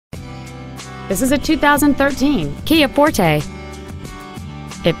This is a 2013 Kia Forte.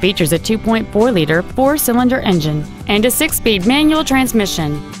 It features a 2.4-liter four-cylinder engine and a 6-speed manual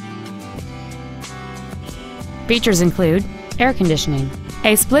transmission. Features include air conditioning,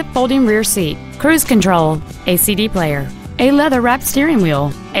 a split folding rear seat, cruise control, a CD player, a leather-wrapped steering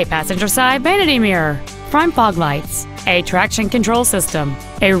wheel, a passenger side vanity mirror, front fog lights, a traction control system,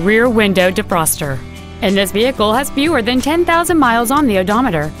 a rear window defroster, and this vehicle has fewer than 10,000 miles on the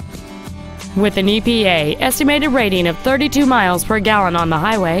odometer. With an EPA estimated rating of 32 miles per gallon on the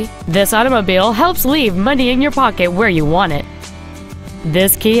highway, this automobile helps leave money in your pocket where you want it.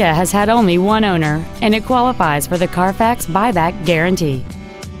 This Kia has had only one owner, and it qualifies for the Carfax buyback guarantee.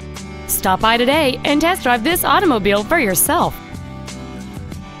 Stop by today and test drive this automobile for yourself.